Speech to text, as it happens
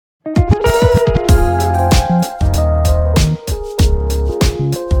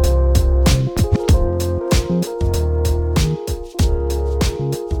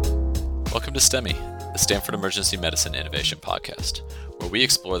StEMI, the Stanford Emergency Medicine Innovation podcast, where we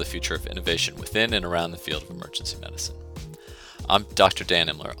explore the future of innovation within and around the field of emergency medicine. I'm Dr. Dan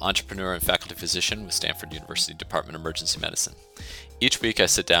Imler, entrepreneur and faculty physician with Stanford University Department of Emergency Medicine. Each week I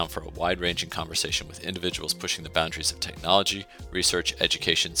sit down for a wide-ranging conversation with individuals pushing the boundaries of technology, research,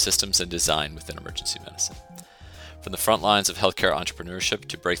 education, systems, and design within emergency medicine. From the front lines of healthcare entrepreneurship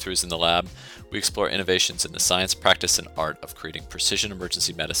to breakthroughs in the lab, we explore innovations in the science, practice, and art of creating precision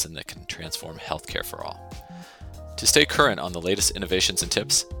emergency medicine that can transform healthcare for all. To stay current on the latest innovations and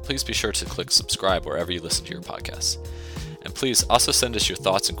tips, please be sure to click subscribe wherever you listen to your podcasts. And please also send us your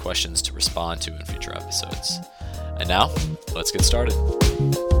thoughts and questions to respond to in future episodes. And now, let's get started.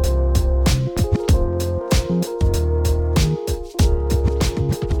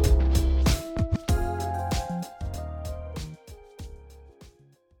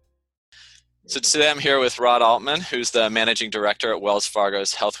 So today I'm here with Rod Altman, who's the managing director at Wells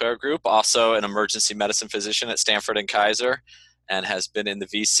Fargo's Healthcare Group, also an emergency medicine physician at Stanford and Kaiser, and has been in the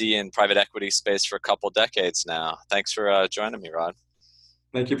VC and private equity space for a couple decades now. Thanks for joining me, Rod.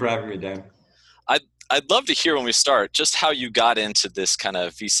 Thank you for having me, Dan. I'd love to hear when we start just how you got into this kind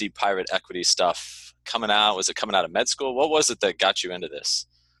of VC private equity stuff coming out. Was it coming out of med school? What was it that got you into this?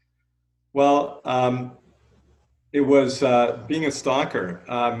 Well, it was being a stalker.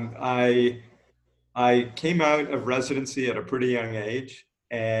 I came out of residency at a pretty young age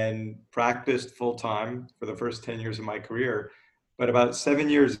and practiced full time for the first 10 years of my career. But about 7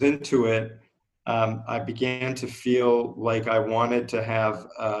 years into it, I began to feel like I wanted to have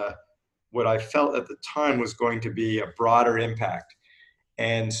what I felt at the time was going to be a broader impact.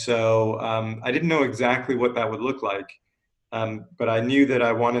 And so I didn't know exactly what that would look like, but I knew that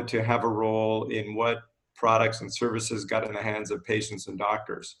I wanted to have a role in what products and services got in the hands of patients and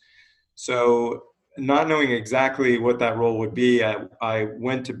doctors. So not knowing exactly what that role would be, I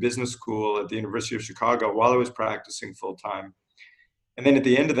went to business school at the University of Chicago while I was practicing full time. And then at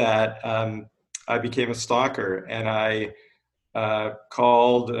the end of that, I became a stalker, and I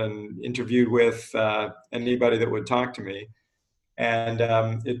called and interviewed with anybody that would talk to me. And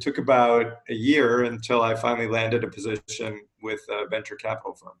it took about a year until I finally landed a position with a venture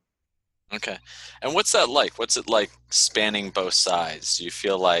capital firm. Okay. And what's that like? What's it like spanning both sides? Do you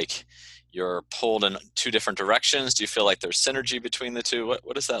feel like you're pulled in two different directions? Do you feel like there's synergy between the two?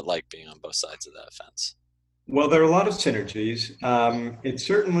 What is that like being on both sides of that fence? Well, there are a lot of synergies. It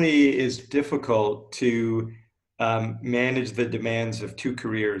certainly is difficult to manage the demands of two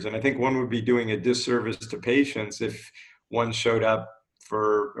careers. And I think one would be doing a disservice to patients if one showed up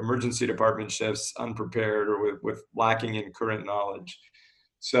for emergency department shifts unprepared or with lacking in current knowledge.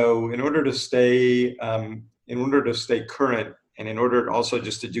 So in order to stay current, and in order also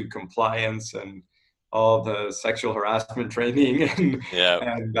just to do compliance and all the sexual harassment training and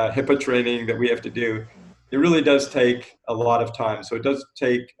HIPAA training that we have to do, it really does take a lot of time. So it does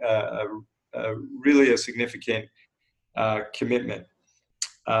take really a significant commitment.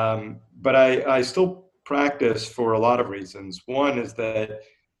 But I still practice for a lot of reasons. One is that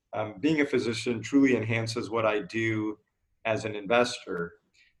being a physician truly enhances what I do as an investor.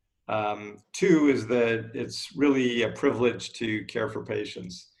 Two is that it's really a privilege to care for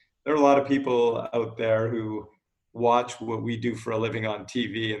patients. There are a lot of people out there who watch what we do for a living on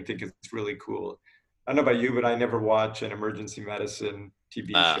TV and think it's really cool. I don't know about you, but I never watch an emergency medicine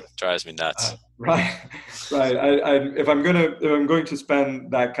TV show. Drives me nuts. Right. If I'm going to spend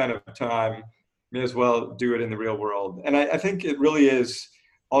that kind of time, may as well do it in the real world. And I think it really is,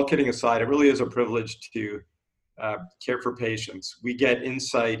 all kidding aside, it really is a privilege to care for patients. We get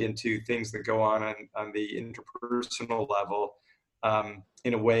insight into things that go on the interpersonal level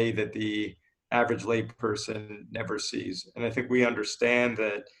in a way that the average layperson never sees. And I think we understand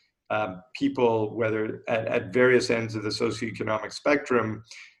that people, whether at various ends of the socioeconomic spectrum,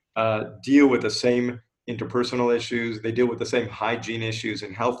 deal with the same interpersonal issues. They deal with the same hygiene issues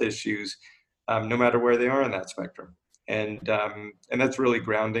and health issues, no matter where they are on that spectrum. And that's really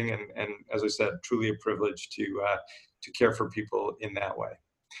grounding, and as I said, truly a privilege to care for people in that way.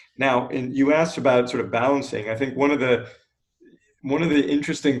 Now, and you asked about sort of balancing. I think one of the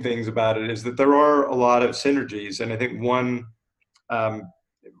interesting things about it is that there are a lot of synergies, and I think one.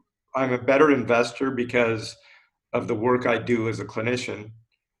 I'm a better investor because of the work I do as a clinician.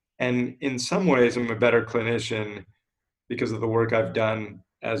 And in some ways, I'm a better clinician because of the work I've done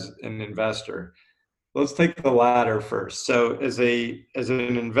as an investor. Let's take the latter first. So as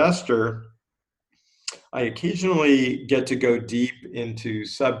an investor, I occasionally get to go deep into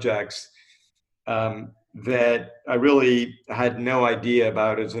subjects that I really had no idea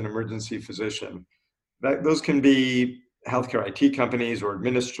about as an emergency physician. Those can be healthcare IT companies or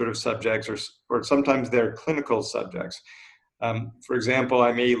administrative subjects, or sometimes they're clinical subjects. For example,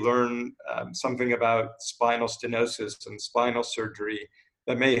 I may learn something about spinal stenosis and spinal surgery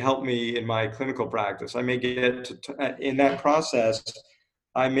that may help me in my clinical practice. I may get in that process,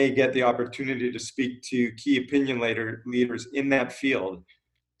 I may get the opportunity to speak to key opinion leaders in that field.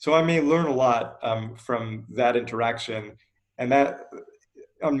 So I may learn a lot from that interaction, and that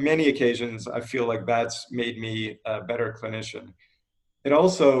on many occasions, I feel like that's made me a better clinician. It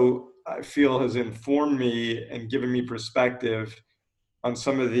also, I feel, has informed me and given me perspective on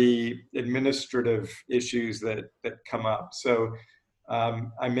some of the administrative issues that come up. So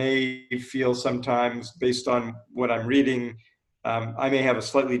I may feel sometimes, based on what I'm reading, I may have a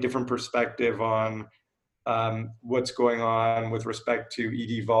slightly different perspective on what's going on with respect to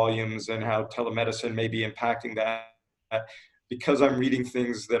ED volumes and how telemedicine may be impacting that, because I'm reading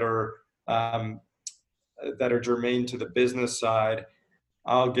things that are germane to the business side.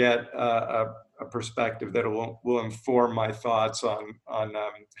 I'll get a perspective that will inform my thoughts on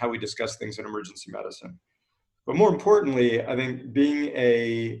how we discuss things in emergency medicine. But more importantly, I think being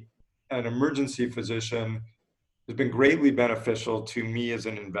an emergency physician has been greatly beneficial to me as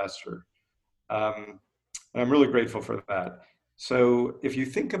an investor. And I'm really grateful for that. So if you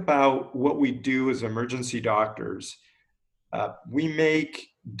think about what we do as emergency doctors, we make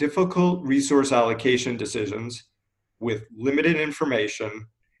difficult resource allocation decisions with limited information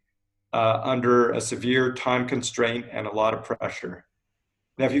under a severe time constraint and a lot of pressure.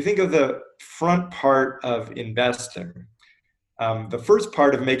 Now, if you think of the front part of investing, the first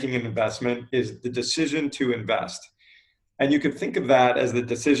part of making an investment is the decision to invest. And you could think of that as the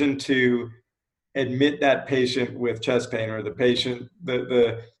decision to admit that patient with chest pain, or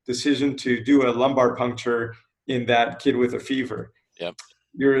the decision to do a lumbar puncture in that kid with a fever. Yep.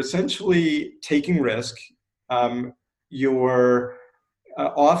 You're essentially taking risk. You're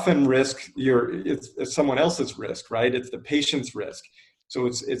often it's someone else's risk, right? It's the patient's risk. So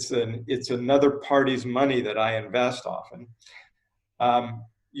it's another party's money that I invest often.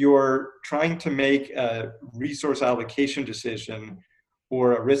 You're trying to make a resource allocation decision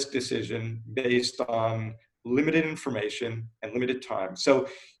or a risk decision based on limited information and limited time. So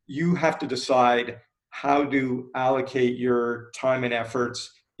you have to decide how to allocate your time and efforts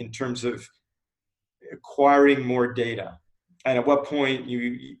in terms of acquiring more data, and at what point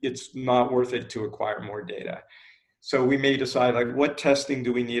it's not worth it to acquire more data. So we may decide, like, what testing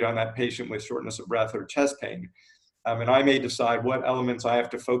do we need on that patient with shortness of breath or chest pain? And I may decide what elements I have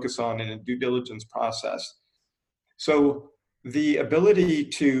to focus on in a due diligence process. So the ability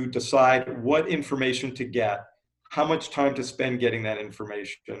to decide what information to get, how much time to spend getting that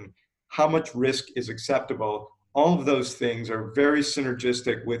information, how much risk is acceptable, all of those things are very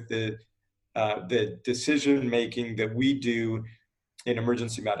synergistic with the decision making that we do in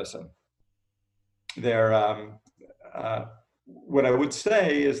emergency medicine. What I would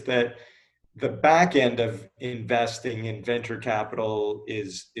say is that the back end of investing in venture capital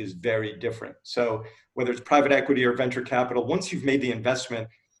is very different. So whether it's private equity or venture capital, once you've made the investment,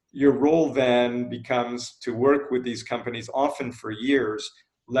 your role then becomes to work with these companies, often for years,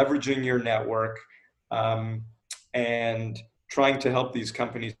 leveraging your network and trying to help these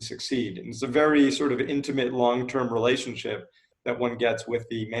companies succeed. And it's a very sort of intimate, long-term relationship that one gets with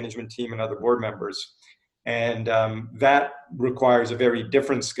the management team and other board members. And that requires a very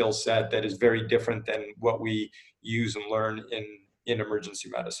different skill set that is very different than what we use and learn in emergency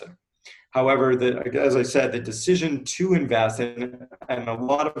medicine. However, as I said, the decision to invest and a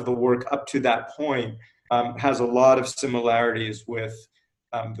lot of the work up to that point has a lot of similarities with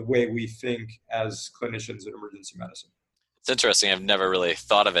the way we think as clinicians in emergency medicine. It's interesting. I've never really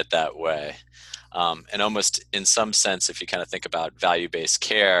thought of it that way. And almost in some sense, if you kind of think about value-based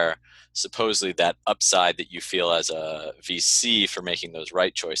care, supposedly that upside that you feel as a VC for making those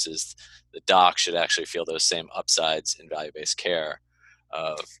right choices, the doc should actually feel those same upsides in value-based care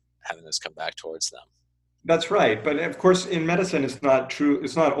of having this come back towards them. That's right. But of course, in medicine, it's not true.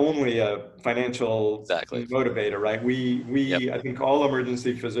 It's not only a financial motivator, right? Yep. I think all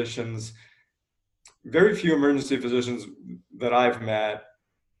emergency physicians, very few emergency physicians that I've met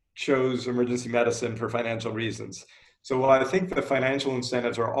chose emergency medicine for financial reasons. So while I think the financial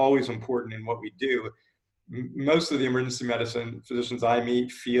incentives are always important in what we do, most of the emergency medicine physicians I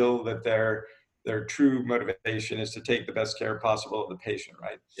meet feel that their true motivation is to take the best care possible of the patient,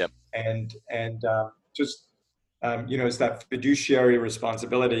 right? Yep. And it's that fiduciary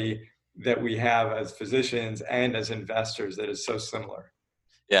responsibility that we have as physicians and as investors that is so similar.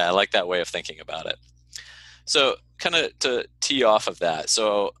 Yeah, I like that way of thinking about it. So kind of to tee off of that,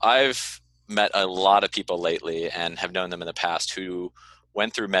 so I've met a lot of people lately and have known them in the past who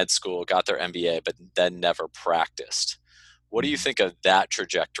went through med school, got their MBA, but then never practiced. What do you think of that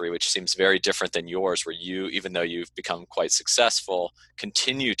trajectory, which seems very different than yours, where you, even though you've become quite successful,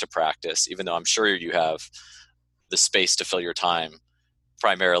 continue to practice, even though I'm sure you have the space to fill your time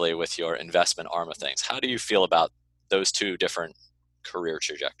primarily with your investment arm of things? How do you feel about those two different career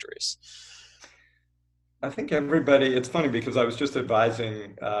trajectories? I think everybody, it's funny because I was just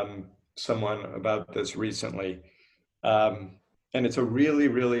advising someone about this recently. Um, and it's a really,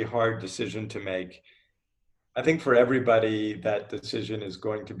 really hard decision to make. I think for everybody, that decision is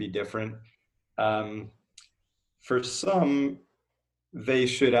going to be different. Um, for some, they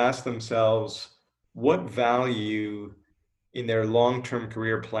should ask themselves what value in their long-term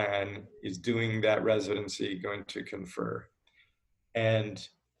career plan is doing that residency going to confer? And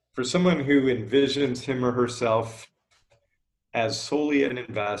for someone who envisions him or herself as solely an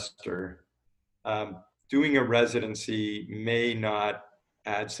investor, um, doing a residency may not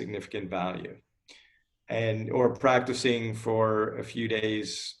add significant value. And or practicing for a few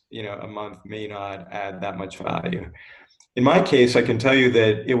days, a month may not add that much value. In my case, I can tell you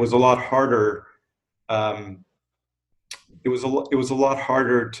that it was a lot harder. Um, it was a lot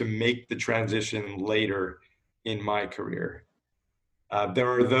harder to make the transition later in my career. There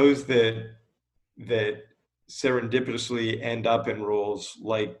are those that serendipitously end up in roles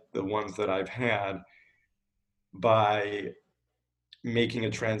like the ones that I've had by making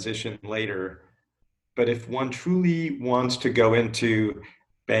a transition later. But if one truly wants to go into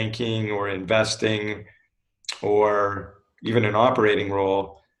banking or investing or even an operating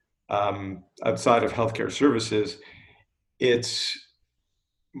role outside of healthcare services, it's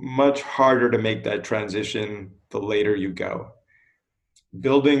much harder to make that transition the later you go.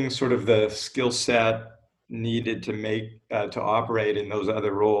 Building sort of the skill set needed to operate in those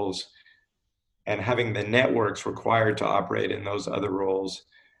other roles and having the networks required to operate in those other roles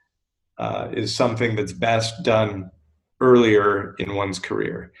is something that's best done earlier in one's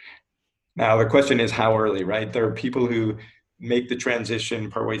career. Now, the question is how early, right? There are people who make the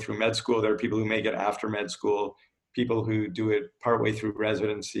transition partway through med school. There are people who make it after med school, people who do it partway through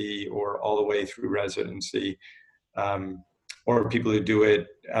residency or all the way through residency, or people who do it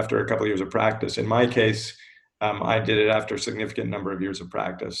after a couple of years of practice. In my case, I did it after a significant number of years of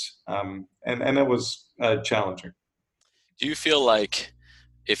practice, and that was challenging. Do you feel like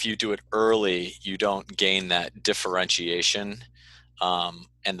if you do it early, you don't gain that differentiation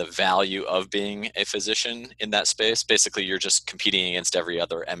and the value of being a physician in that space? Basically, you're just competing against every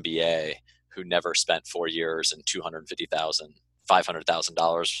other MBA who never spent 4 years and $250,000,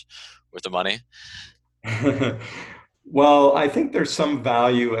 $500,000 worth of money. Well, I think there's some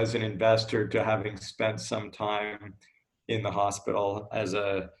value as an investor to having spent some time in the hospital as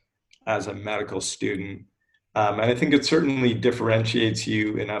a medical student. And I think it certainly differentiates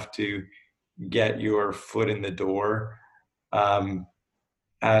you enough to get your foot in the door um,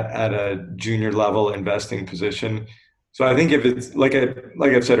 at a junior level investing position. So I think if it's like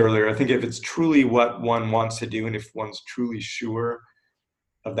I said earlier, I think if it's truly what one wants to do, and if one's truly sure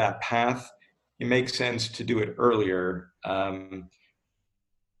of that path, it makes sense to do it earlier.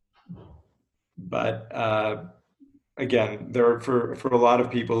 But again, there are for a lot of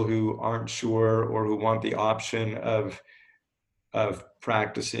people who aren't sure or who want the option of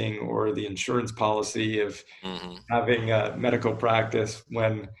practicing or the insurance policy of having a medical practice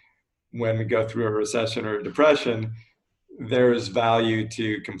when we go through a recession or a depression, there's value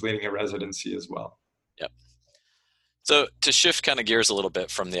to completing a residency as well. Yep. So to shift kind of gears a little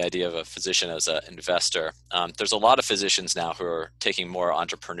bit from the idea of a physician as an investor, there's a lot of physicians now who are taking more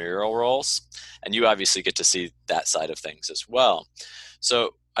entrepreneurial roles, and you obviously get to see that side of things as well.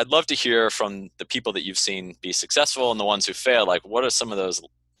 So I'd love to hear from the people that you've seen be successful and the ones who fail. Like, what are some of those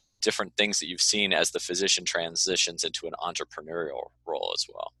different things that you've seen as the physician transitions into an entrepreneurial role as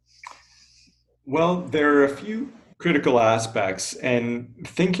well? Well, there are a few critical aspects, and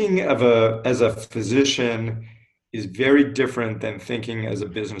thinking as a physician is very different than thinking as a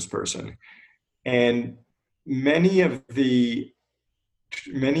business person. And many of the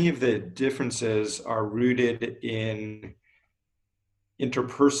differences are rooted in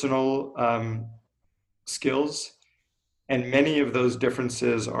interpersonal skills, and many of those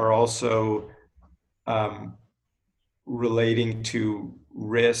differences are also relating to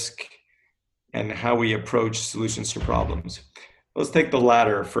risk and how we approach solutions to problems. Let's take the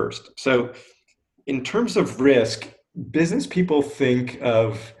latter first. So, in terms of risk, business people think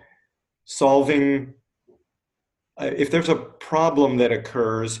of solving, if there's a problem that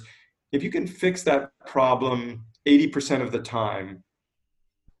occurs, if you can fix that problem 80% of the time,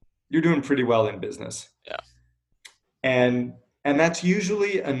 you're doing pretty well in business. Yeah. And that's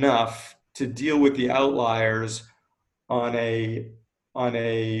usually enough to deal with the outliers on a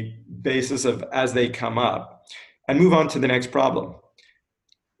basis of as they come up and move on to the next problem.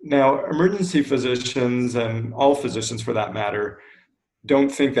 Now, emergency physicians, and all physicians for that matter, don't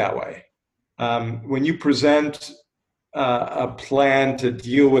think that way. When you present a plan to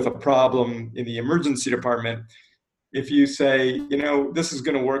deal with a problem in the emergency department, if you say, this is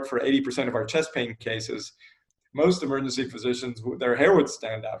going to work for 80% of our chest pain cases, most emergency physicians, their hair would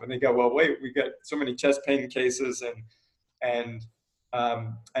stand up and they go, well, wait, we got so many chest pain cases and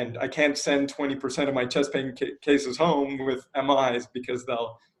I can't send 20% of my chest pain cases home with MIs because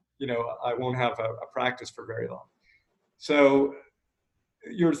I won't have a practice for very long. So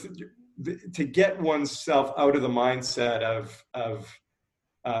to get oneself out of the mindset of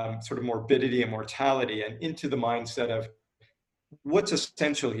sort of morbidity and mortality and into the mindset of what's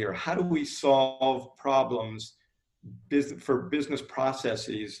essential here. How do we solve problems for business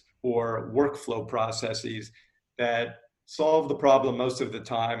processes or workflow processes that solve the problem most of the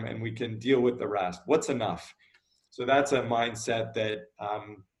time and we can deal with the rest? What's enough? So that's a mindset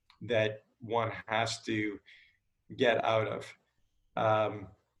that one has to get out of.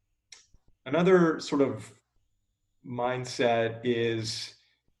 Another sort of mindset is,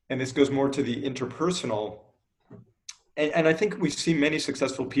 and this goes more to the interpersonal, and I think we see many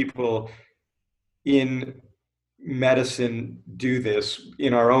successful people in medicine do this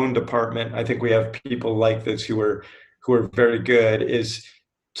in our own department. I think we have people like this who are very good, is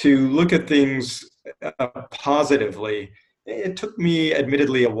to look at things positively. It took me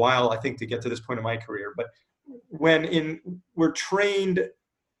admittedly a while, I think, to get to this point in my career, but we're trained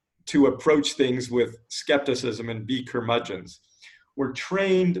to approach things with skepticism and be curmudgeons. We're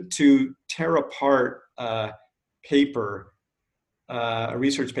trained to tear apart a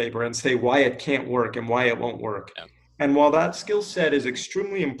research paper, and say why it can't work and why it won't work. Yeah. And while that skill set is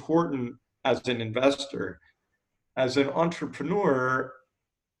extremely important as an investor, as an entrepreneur,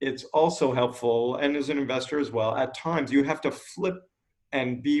 it's also helpful, and as an investor as well, at times you have to flip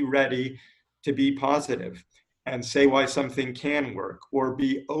and be ready to be positive and say why something can work, or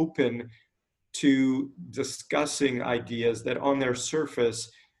be open to discussing ideas that on their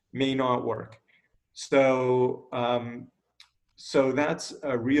surface may not work. So that's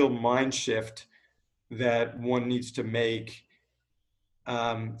a real mind shift that one needs to make.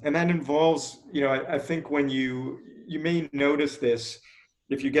 And that involves, I think when you may notice this,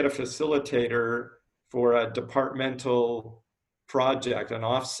 if you get a facilitator for a departmental project, an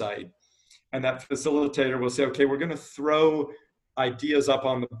offsite, and that facilitator will say, okay, we're going to throw ideas up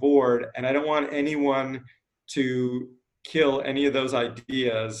on the board, and I don't want anyone to kill any of those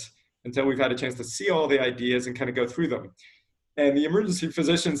ideas until we've had a chance to see all the ideas and kind of go through them. And the emergency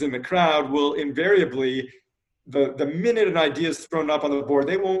physicians in the crowd will invariably, the minute an idea is thrown up on the board,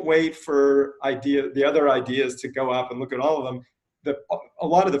 they won't wait for the other ideas to go up and look at all of them. A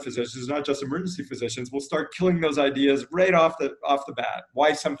lot of the physicians, not just emergency physicians, will start killing those ideas right off the bat.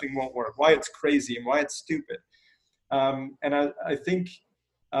 Why something won't work, why it's crazy, and why it's stupid. And I think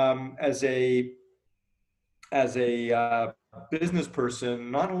as a business person,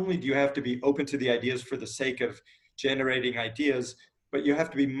 not only do you have to be open to the ideas for the sake of generating ideas, but you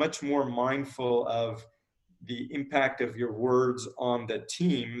have to be much more mindful of the impact of your words on the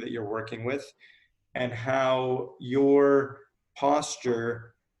team that you're working with, and how your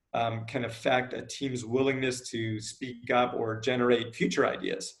posture can affect a team's willingness to speak up or generate future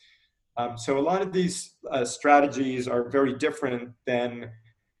ideas. So a lot of these strategies are very different than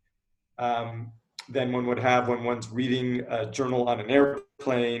one would have when one's reading a journal on an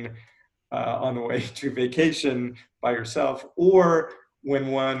airplane on the way to vacation by yourself, or when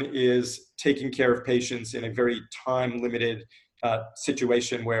one is taking care of patients in a very time-limited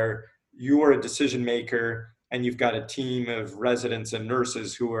situation where you are a decision maker and you've got a team of residents and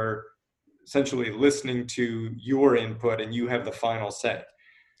nurses who are essentially listening to your input and you have the final say.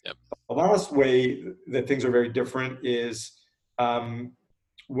 Yep. The last way that things are very different is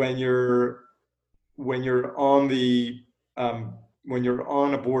when you're on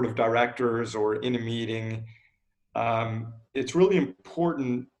a board of directors or in a meeting. It's really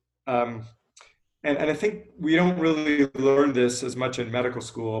important, and I think we don't really learn this as much in medical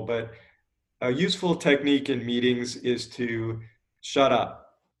school, but a useful technique in meetings is to shut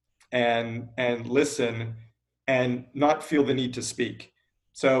up and listen and not feel the need to speak.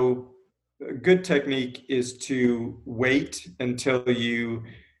 So a good technique is to wait until you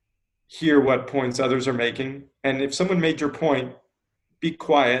hear what points others are making. And if someone made your point, be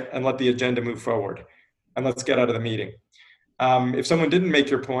quiet and let the agenda move forward, and let's get out of the meeting. If someone didn't make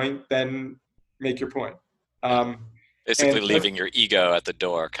your point, then make your point. Yeah. Um, Basically and leaving your ego at the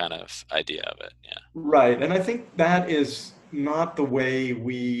door kind of idea of it. Yeah. Right. And I think that is not the way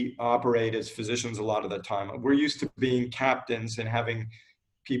we operate as physicians a lot of the time. We're used to being captains and having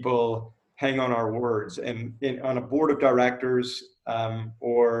people hang on our words. And on a board of directors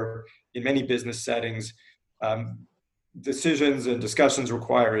or in many business settings, decisions and discussions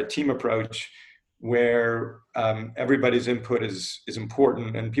require a team approach where everybody's input is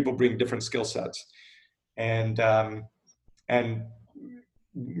important and people bring different skill sets. And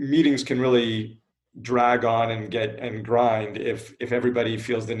meetings can really drag on and grind if everybody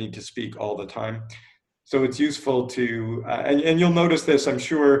feels the need to speak all the time. So it's useful to and you'll notice this, I'm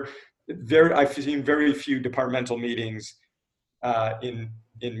sure. I've seen very few departmental meetings in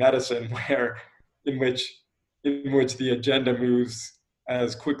medicine where in which the agenda moves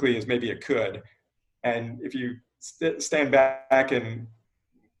as quickly as maybe it could. And if you stand back and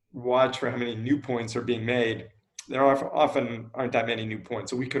watch for how many new points are being made, there often aren't that many new points.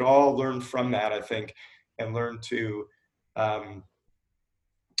 So we could all learn from that, I think, and learn to um,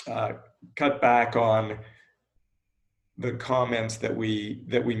 cut back on the comments that we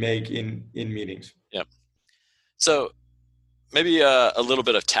make in meetings. Yep. So maybe a little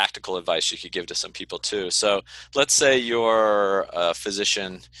bit of tactical advice you could give to some people too. So let's say you're a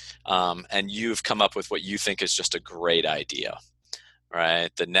physician and you've come up with what you think is just a great idea,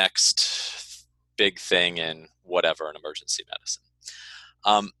 right? The next big thing in whatever in emergency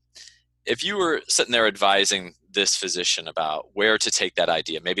medicine. If you were sitting there advising this physician about where to take that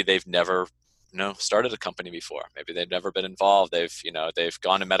idea, maybe they've never started a company before. Maybe they've never been involved. They've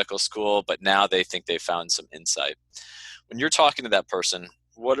gone to medical school, but now they think they've found some insight. When you're talking to that person,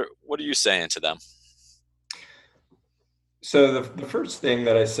 what are you saying to them? So the first thing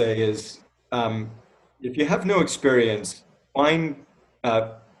that I say is, if you have no experience, find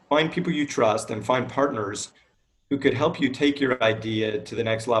uh, find people you trust and find partners who could help you take your idea to the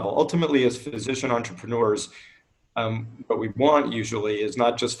next level. Ultimately, as physician entrepreneurs, what we want usually is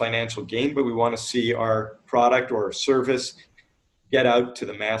not just financial gain, but we want to see our product or service get out to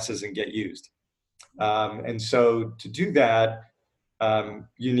the masses and get used. And so to do that,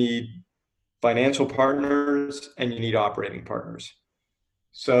 you need financial partners and you need operating partners.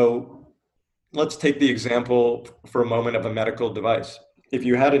 So let's take the example for a moment of a medical device. If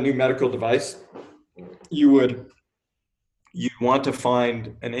you had a new medical device, you'd want to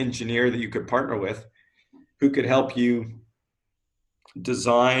find an engineer that you could partner with who could help you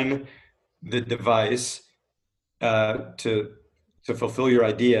design the device to fulfill your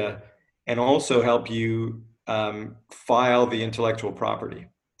idea, and also help you file the intellectual property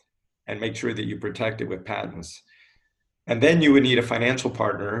and make sure that you protect it with patents. And then you would need a financial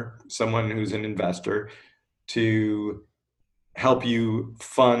partner, someone who's an investor, to help you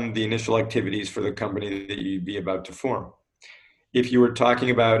fund the initial activities for the company that you'd be about to form. If you were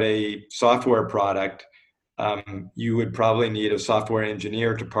talking about a software product, you would probably need a software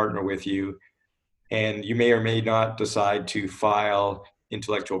engineer to partner with you, and you may or may not decide to file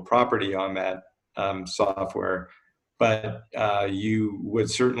intellectual property on that software, but you would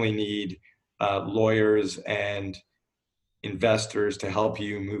certainly need lawyers and investors to help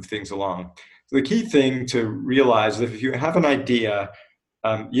you move things along. So the key thing to realize is if you have an idea,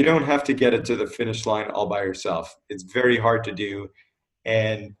 you don't have to get it to the finish line all by yourself. It's very hard to do,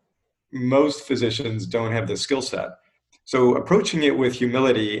 and most physicians don't have the skill set. So approaching it with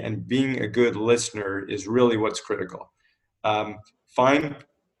humility and being a good listener is really what's critical. Um, find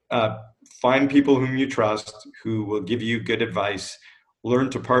uh, find people whom you trust who will give you good advice. Learn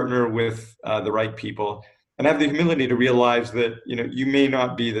to partner with the right people, and have the humility to realize that you may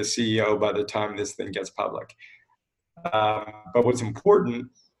not be the CEO by the time this thing gets public. But what's important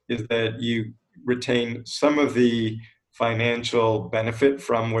is that you retain some of the financial benefit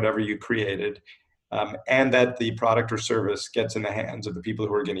from whatever you created, and that the product or service gets in the hands of the people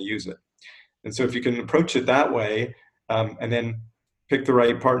who are going to use it. And so if you can approach it that way, and then pick the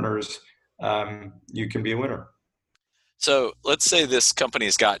right partners, you can be a winner. So let's say this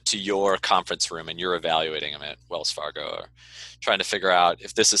company's got to your conference room and you're evaluating them at Wells Fargo, or trying to figure out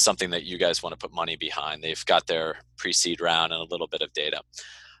if this is something that you guys want to put money behind. They've got their pre-seed round and a little bit of data.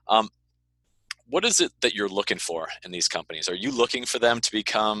 What is it that you're looking for in these companies? Are you looking for them to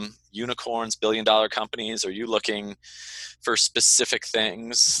become unicorns, billion-dollar companies? Are you looking for specific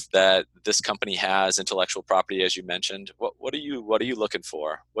things that this company has, intellectual property, as you mentioned? What are you looking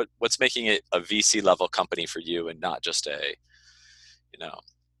for? What's making it a VC level company for you, and not just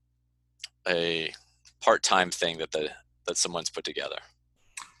a part-time thing that someone's put together?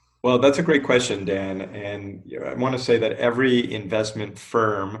 Well, that's a great question, Dan. And I want to say that every investment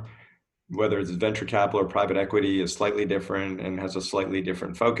firm, whether it's venture capital or private equity, is slightly different and has a slightly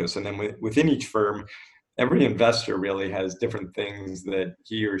different focus. And then within each firm, every investor really has different things that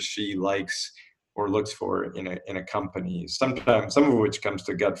he or she likes or looks for in a company. Sometimes some of which comes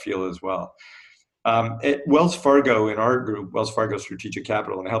to gut feel as well. At Wells Fargo, in our group, Wells Fargo Strategic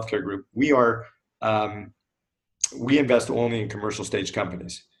Capital and Healthcare Group, um, we invest only in commercial stage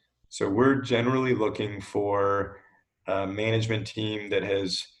companies. So we're generally looking for a management team that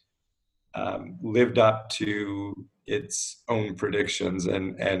has lived up to its own predictions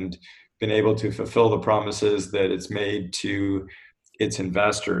and been able to fulfill the promises that it's made to its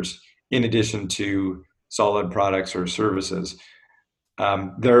investors, in addition to solid products or services.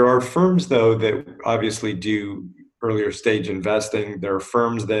 There are firms, though, that obviously do earlier stage investing. There are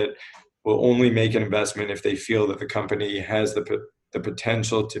firms that will only make an investment if they feel that the company has the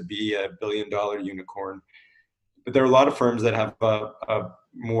potential to be a $1 billion unicorn. But there are a lot of firms that have a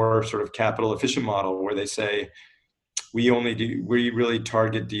more sort of capital efficient model where they say, we really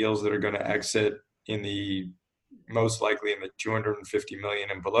target deals that are going to exit in the most likely in the 250 million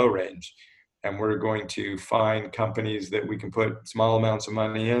and below range. And we're going to find companies that we can put small amounts of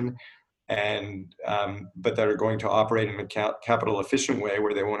money in, and but that are going to operate in a capital efficient way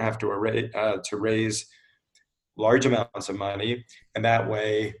where they won't have to raise large amounts of money. And that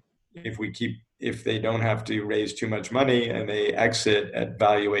way, if they don't have to raise too much money and they exit at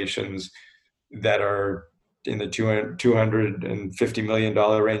valuations that are in the $250 million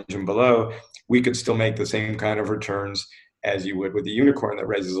range and below, we could still make the same kind of returns as you would with a unicorn that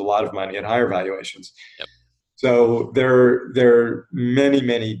raises a lot of money at higher valuations. Yep. So there are many,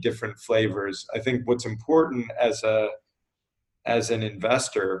 many different flavors. I think what's important as an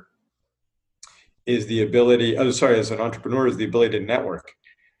investor is the ability, as an entrepreneur, is the ability to network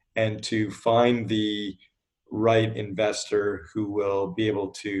and to find the right investor who will be able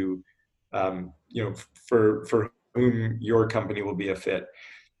to, for whom your company will be a fit.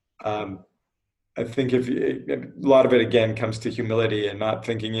 I think a lot of it again comes to humility and not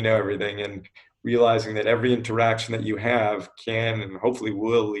thinking you know everything, and realizing that every interaction that you have can and hopefully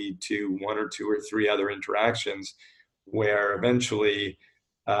will lead to one or two or three other interactions where eventually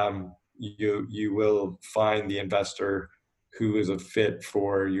you will find the investor who is a fit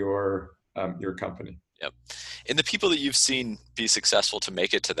for your company. Yep. And the people that you've seen be successful to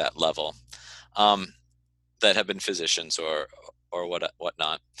make it to that level, that have been physicians or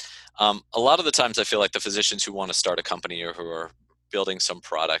whatnot. A lot of the times I feel like the physicians who want to start a company or who are building some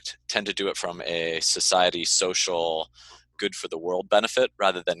product tend to do it from a society, social, good for the world benefit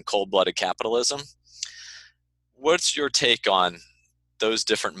rather than cold-blooded capitalism. What's your take on those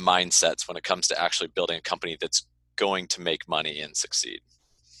different mindsets when it comes to actually building a company that's going to make money and succeed?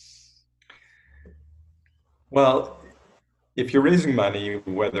 Well, if you're raising money,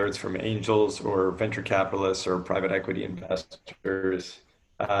 whether it's from angels or venture capitalists or private equity investors,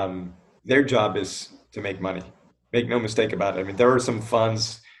 their job is to make money. Make no mistake about it. I mean, there are some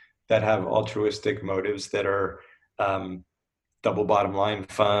funds that have altruistic motives that are double bottom line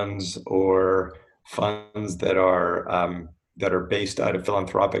funds or funds that are based out of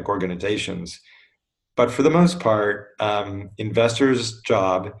philanthropic organizations. But for the most part, investors'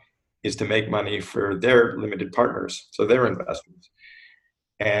 job is to make money for their limited partners, so their investors,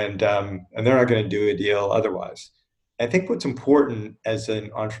 and they're not going to do a deal otherwise. I think what's important as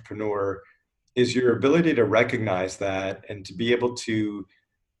an entrepreneur is your ability to recognize that and to be able to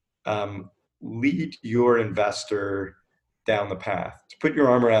lead your investor down the path, to put your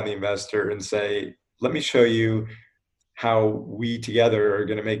arm around the investor and say, let me show you how we together are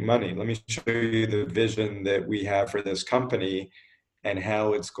going to make money. Let me show you the vision that we have for this company and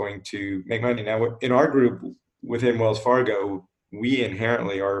how it's going to make money. Now, in our group within Wells Fargo, we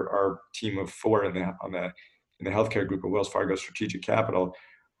inherently are our team of four in the healthcare group of Wells Fargo Strategic Capital.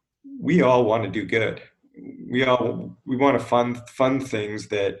 We all want to do good. We want to fund things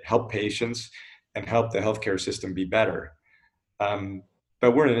that help patients and help the healthcare system be better.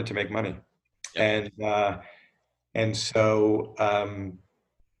 But we're in it to make money, Yep. and so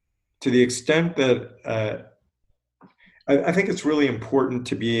to the extent that I think it's really important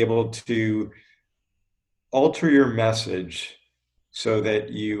to be able to alter your message so that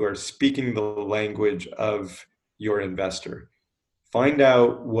you are speaking the language of your investor. Find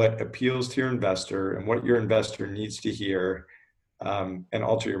out what appeals to your investor and what your investor needs to hear, and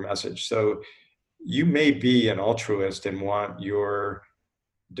alter your message. So you may be an altruist and want your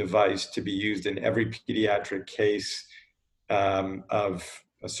device to be used in every pediatric case of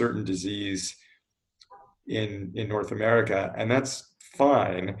a certain disease in North America, and that's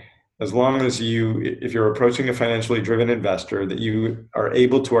fine, as long as if you're approaching a financially driven investor, that you are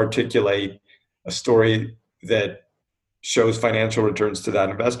able to articulate a story that shows financial returns to that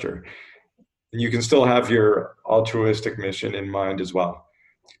investor. And you can still have your altruistic mission in mind as well.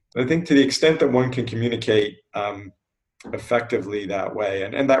 I think to the extent that one can communicate effectively that way,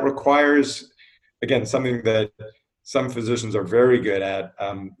 and that requires, again, something that some physicians are very good at,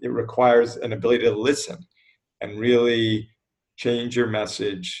 it requires an ability to listen and really change your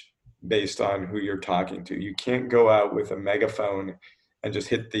message based on who you're talking to. You can't go out with a megaphone and just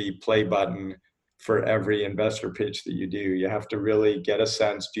hit the play button for every investor pitch that you do. You have to really get a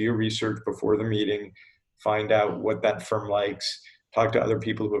sense, do your research before the meeting, find out what that firm likes, talk to other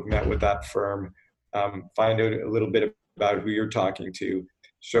people who have met with that firm, find out a little bit about who you're talking to,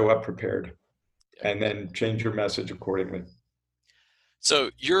 show up prepared, and then change your message accordingly.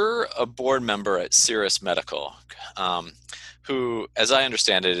 So you're a board member at Cirrus Medical, who, as I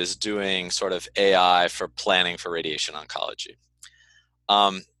understand it, is doing sort of AI for planning for radiation oncology.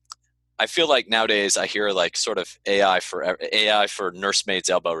 I feel like nowadays I hear like sort of AI for nursemaid's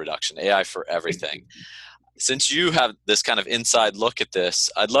elbow reduction, AI for everything. Since you have this kind of inside look at this,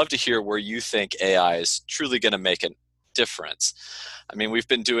 I'd love to hear where you think AI is truly going to make a difference. I mean, we've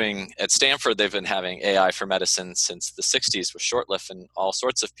been doing, at Stanford, they've been having AI for medicine since the 60s with Shortlift and all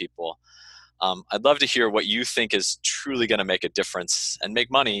sorts of people. I'd love to hear what you think is truly going to make a difference and make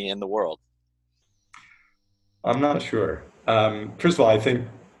money in the world. I'm not sure. First of all, I think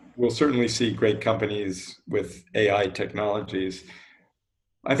we'll certainly see great companies with AI technologies.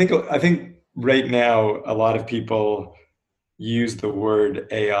 I think right now a lot of people use the word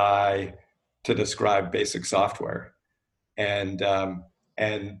AI to describe basic software, and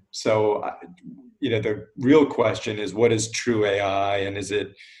so the real question is, what is true AI, and is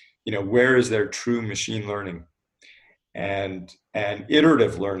it, where is there true machine learning and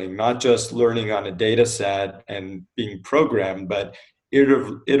iterative learning, not just learning on a data set and being programmed, but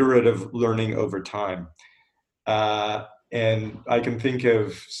iterative learning over time. And I can think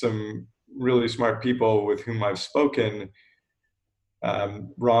of some really smart people with whom I've spoken.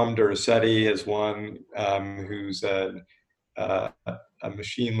 Ram Durasetti is one, who's a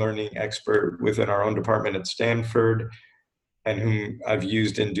machine learning expert within our own department at Stanford, and whom I've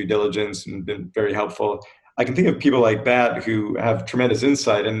used in due diligence and been very helpful. I can think of people like that who have tremendous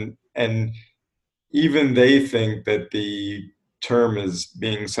insight, and even they think that the term is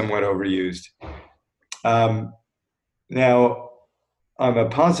being somewhat overused. Now, on the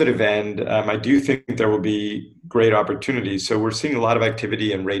positive end, I do think there will be great opportunities. So we're seeing a lot of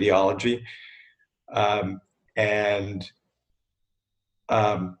activity in radiology, and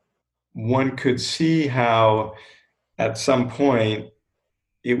one could see how at some point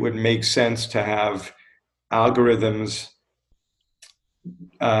it would make sense to have algorithms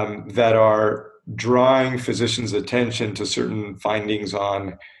that are drawing physicians' attention to certain findings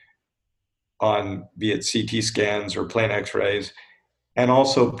on be it CT scans or plain X-rays, and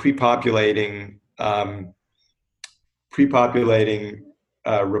also pre-populating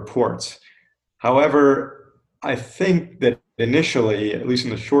reports. However, I think that initially, at least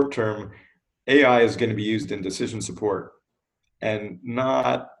in the short term, AI is going to be used in decision support, and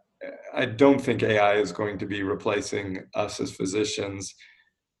I don't think AI is going to be replacing us as physicians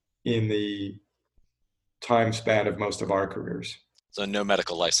in the time span of most of our careers. So no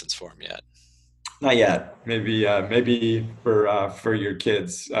medical license for them yet. Not yet. Maybe for your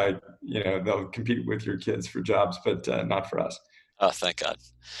kids. They'll compete with your kids for jobs, but not for us. Oh, thank God.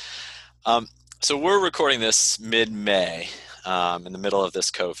 So we're recording this mid-May, in the middle of this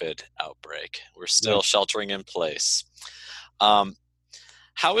COVID outbreak. We're still sheltering in place.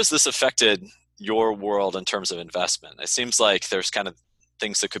 How has this affected your world in terms of investment? It seems like there's kind of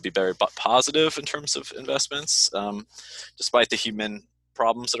things that could be very positive in terms of investments, despite the human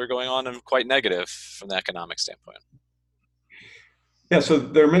problems that are going on, and quite negative from the economic standpoint. Yeah, so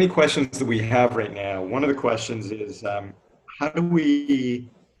there are many questions that we have right now. One of the questions is, how do we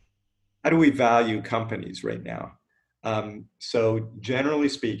value companies right now? So generally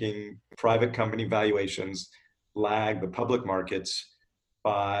speaking, private company valuations lag the public markets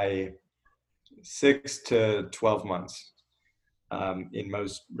by 6 to 12 months in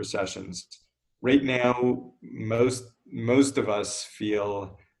most recessions. Right now, most of us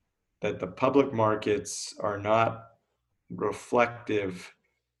feel that the public markets are not reflective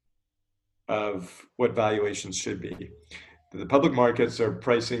of what valuations should be. The public markets are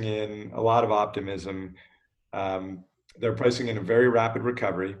pricing in a lot of optimism. They're pricing in a very rapid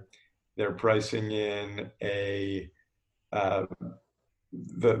recovery. They're pricing in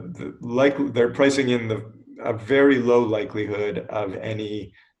they're pricing in a very low likelihood of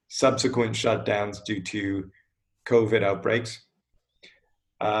any subsequent shutdowns due to COVID outbreaks.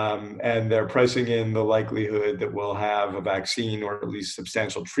 And they're pricing in the likelihood that we'll have a vaccine or at least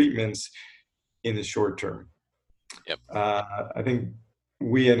substantial treatments in the short term. Yep. I think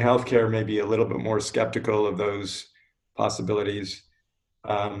we in healthcare may be a little bit more skeptical of those possibilities,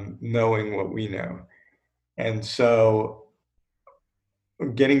 knowing what we know. And so,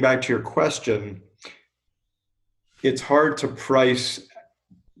 getting back to your question, it's hard to price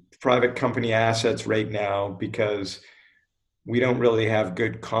private company assets right now because we don't really have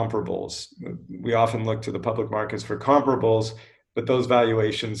good comparables. We often look to the public markets for comparables, but those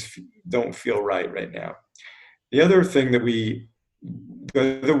valuations don't feel right now. The other thing that the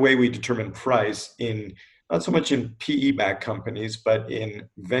other way we determine price in, not so much in PE-backed companies, but in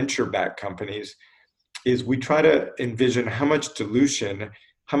venture-backed companies, is we try to envision how much dilution,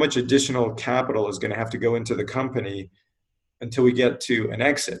 how much additional capital is going to have to go into the company until we get to an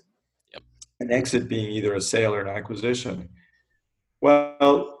exit. Yep. An exit being either a sale or an acquisition.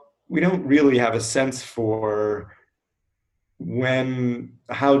 Well, we don't really have a sense for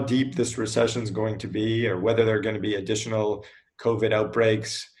how deep this recession is going to be, or whether there are going to be additional COVID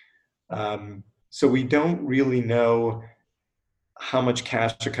outbreaks. So we don't really know how much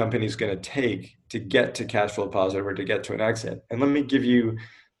cash a company is going to take to get to cash flow positive or to get to an exit. And let me give you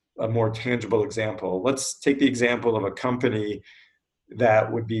a more tangible example. Let's take the example of a company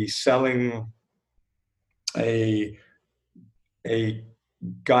that would be selling a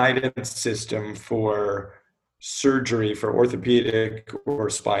guidance system for surgery, for orthopedic or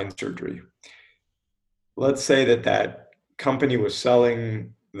spine surgery. Let's say that company was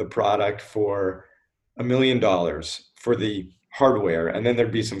selling the product for $1 million for the hardware, and then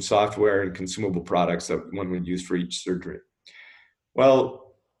there'd be some software and consumable products that one would use for each surgery.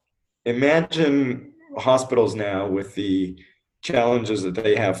 Well, imagine hospitals now with the challenges that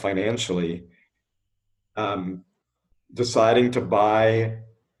they have financially, deciding to buy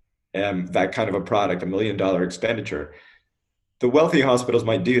that kind of a product, $1 million expenditure. The wealthy hospitals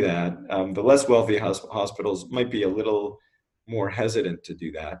might do that. The less wealthy hospitals might be a little more hesitant to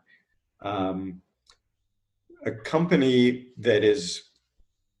do that. A company that is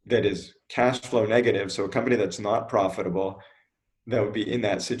cash flow negative, so a company that's not profitable, that would be in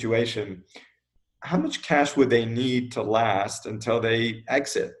that situation, how much cash would they need to last until they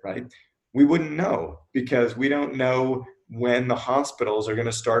exit, right? We wouldn't know, because we don't know when the hospitals are going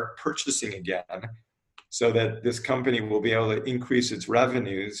to start purchasing again, so that this company will be able to increase its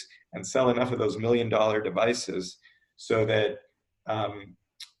revenues and sell enough of those $1 million devices so that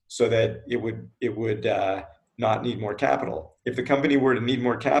it would not need more capital. If the company were to need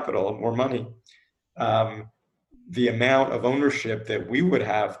more capital, more money, the amount of ownership that we would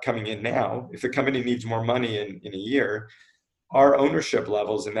have coming in now, if the company needs more money in a year, our ownership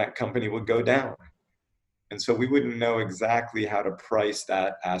levels in that company would go down. And so we wouldn't know exactly how to price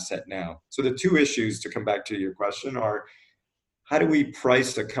that asset now. So the two issues, to come back to your question, are how do we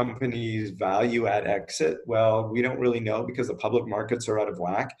price a company's value at exit? Well, we don't really know, because the public markets are out of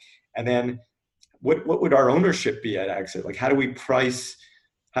whack. And then what would our ownership be at exit? Like, how do we price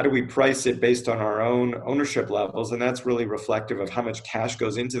it based on our own ownership levels? And that's really reflective of how much cash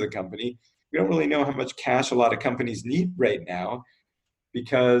goes into the company. We don't really know how much cash a lot of companies need right now,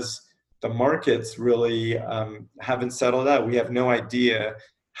 because the markets really haven't settled out. We have no idea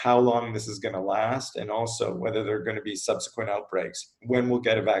how long this is going to last, and also whether there are going to be subsequent outbreaks, when we'll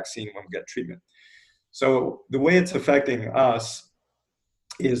get a vaccine, when we'll get treatment. So the way it's affecting us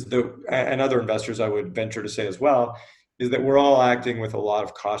is and other investors, I would venture to say as well, is that we're all acting with a lot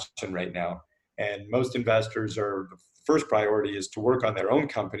of caution right now. And most investors the first priority is to work on their own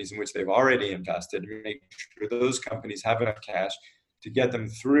companies in which they've already invested, and make sure those companies have enough cash to get them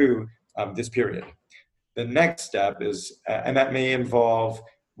through this period. The next step is, and that may involve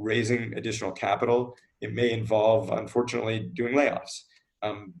raising additional capital. It may involve, unfortunately, doing layoffs.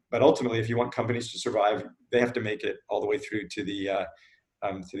 But ultimately, if you want companies to survive, they have to make it all the way through to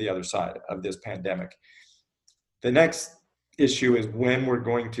the other side of this pandemic. The next issue is when we're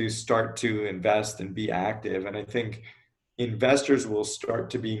going to start to invest and be active. And I think investors will start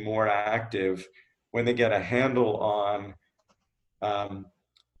to be more active when they get a handle on,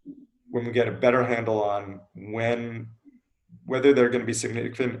 when we get a better handle on whether there are going to be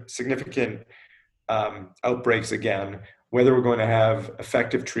significant outbreaks again, whether we're going to have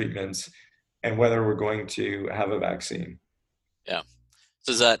effective treatments, and whether we're going to have a vaccine. Yeah.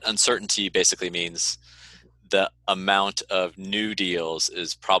 So that uncertainty basically means the amount of new deals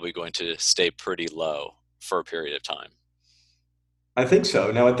is probably going to stay pretty low for a period of time. I think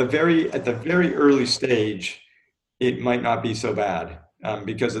so. Now, at the very early stage, it might not be so bad,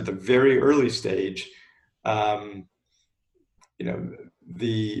 because at the very early stage, um, you know,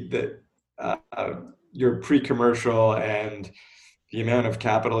 the your pre-commercial and the amount of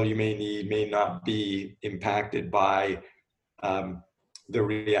capital you may need may not be impacted by um, the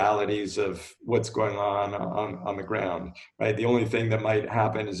realities of what's going on the ground, right? The only thing that might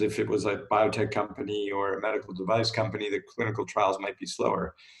happen is if it was a biotech company or a medical device company, the clinical trials might be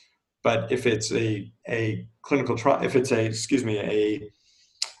slower. But if it's a clinical trial, if it's a, excuse me, a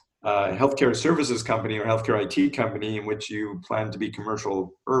healthcare services company or healthcare IT company in which you plan to be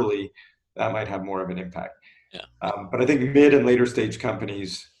commercial early, that might have more of an impact. Yeah. But I think mid and later stage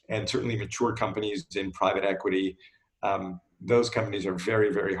companies, and certainly mature companies in private equity, those companies are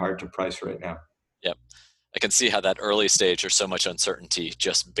very, very hard to price right now. Yep. I can see how that early stage there's so much uncertainty,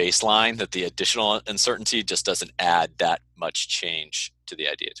 just baseline, that the additional uncertainty just doesn't add that much change to the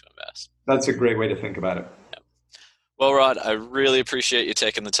idea to invest. That's a great way to think about it. Yep. Well, Rod, I really appreciate you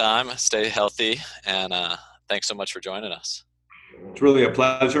taking the time. Stay healthy, and thanks so much for joining us. It's really a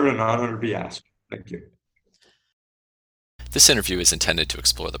pleasure and an honor to be asked. Thank you. This interview is intended to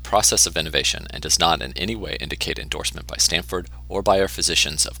explore the process of innovation and does not in any way indicate endorsement by Stanford or by our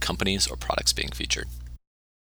physicians of companies or products being featured.